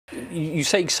You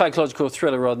say psychological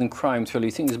thriller rather than crime thriller.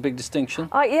 You think there's a big distinction?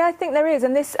 Yeah, I think there is,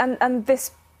 and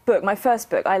this book, my first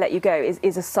book, I Let You Go,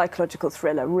 is a psychological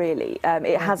thriller, really.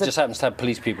 It just happens to have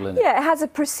police people in it. Yeah, it has a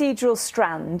procedural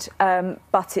strand,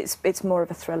 but it's more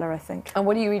of a thriller, I think. And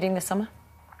what are you reading this summer?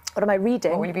 What am I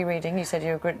reading? What will you be reading? You said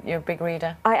you're a big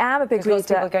reader. I am a big reader.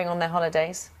 Lots of people are going on their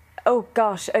holidays. Oh,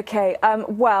 gosh, OK.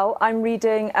 Well, I'm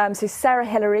reading... so Sarah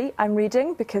Hilary, I'm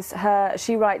reading, because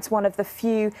she writes one of the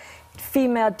few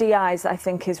female DIs that I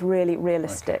think is really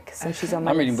realistic. Okay. So she's on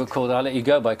my I'm reading a book called I Let You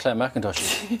Go by Clare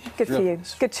Mackintosh. Good for you.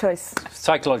 Good choice.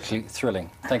 Psychologically thrilling.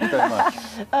 Thank you very much.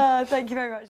 Thank you very much.